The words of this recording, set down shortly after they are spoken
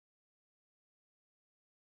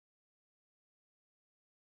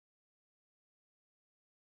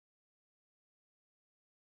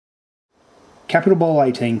Capital Bowl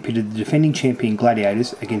XVIII pitted the defending champion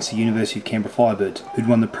Gladiators against the University of Canberra Firebirds, who'd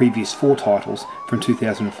won the previous 4 titles from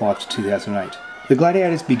 2005 to 2008. The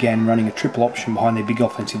Gladiators began running a triple option behind their big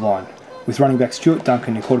offensive line, with running back Stuart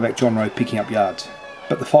Duncan and quarterback John Rowe picking up yards.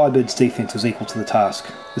 But the Firebirds' defence was equal to the task.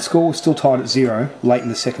 The score was still tied at 0 late in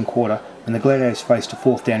the second quarter when the Gladiators faced a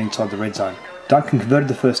 4th down inside the red zone. Duncan converted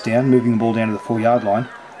the first down, moving the ball down to the 4-yard line,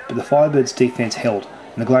 but the Firebirds' defence held,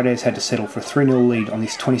 and the Gladiators had to settle for a 3-0 lead on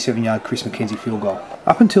this 27-yard Chris McKenzie field goal.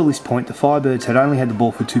 Up until this point, the Firebirds had only had the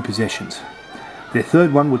ball for 2 possessions. Their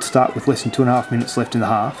third one would start with less than 2.5 minutes left in the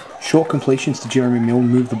half. Short completions to Jeremy Milne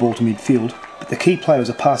moved the ball to midfield, but the key play was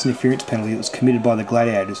a pass interference penalty that was committed by the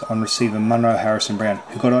Gladiators on receiver Munro Harrison Brown,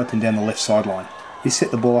 who got open down the left sideline. This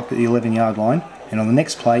set the ball up at the 11-yard line, and on the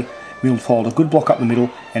next play, Milne followed a good block up the middle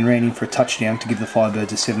and ran in for a touchdown to give the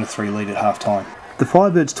Firebirds a 7-3 lead at half-time. The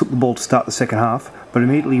Firebirds took the ball to start the second half, but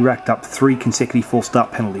immediately racked up 3 consecutive false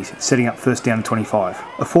start penalties, setting up first down and 25.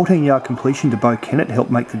 A 14-yard completion to Bo Kennett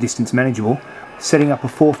helped make the distance manageable, setting up a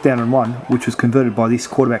 4th down and 1, which was converted by this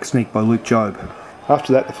quarterback sneak by Luke Jobe.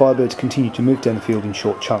 After that, the Firebirds continued to move down the field in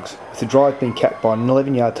short chunks, with the drive being capped by an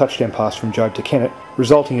 11-yard touchdown pass from Jobe to Kennett,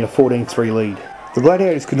 resulting in a 14-3 lead. The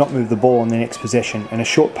Gladiators could not move the ball on their next possession, and a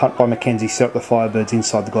short punt by McKenzie set up the Firebirds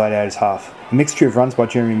inside the Gladiators' half. A mixture of runs by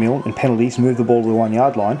Jeremy Milne and penalties moved the ball to the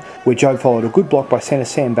 1-yard line, where Jobe followed a good block by centre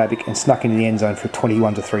Sam Babick and snuck into the end zone for a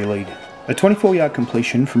 21-3 lead. A 24-yard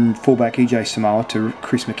completion from fullback EJ Samoa to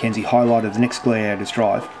Chris McKenzie highlighted the next Gladiators'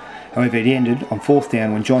 drive. However, it ended on 4th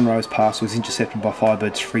down when John Rowe's pass was intercepted by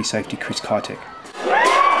Firebirds free safety Chris Kitek.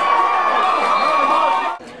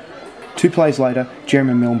 2 plays later,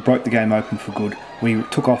 Jeremy Milne broke the game open for good when he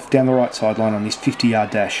took off down the right sideline on his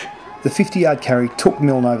 50-yard dash. The 50-yard carry took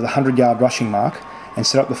Milne over the 100-yard rushing mark and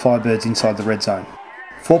set up the Firebirds inside the red zone.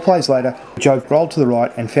 4 plays later, Jobe rolled to the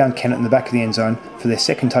right and found Kennett in the back of the end zone for their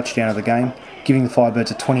second touchdown of the game, giving the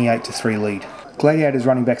Firebirds a 28-3 lead. Gladiators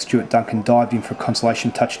running back Stuart Duncan dived in for a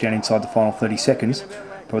consolation touchdown inside the final 30 seconds,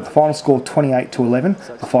 but with the final score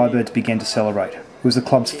 28-11, the Firebirds began to celebrate. It was the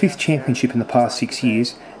club's 5th championship in the past 6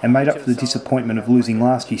 years and made up for the disappointment of losing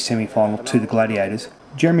last year's semi-final to the Gladiators.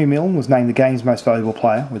 Jeremy Milne was named the game's most valuable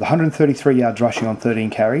player with 133 yards rushing on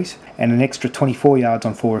 13 carries and an extra 24 yards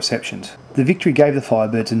on 4 receptions. The victory gave the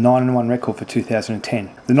Firebirds a 9-1 record for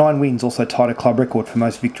 2010. The 9 wins also tied a club record for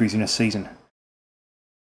most victories in a season.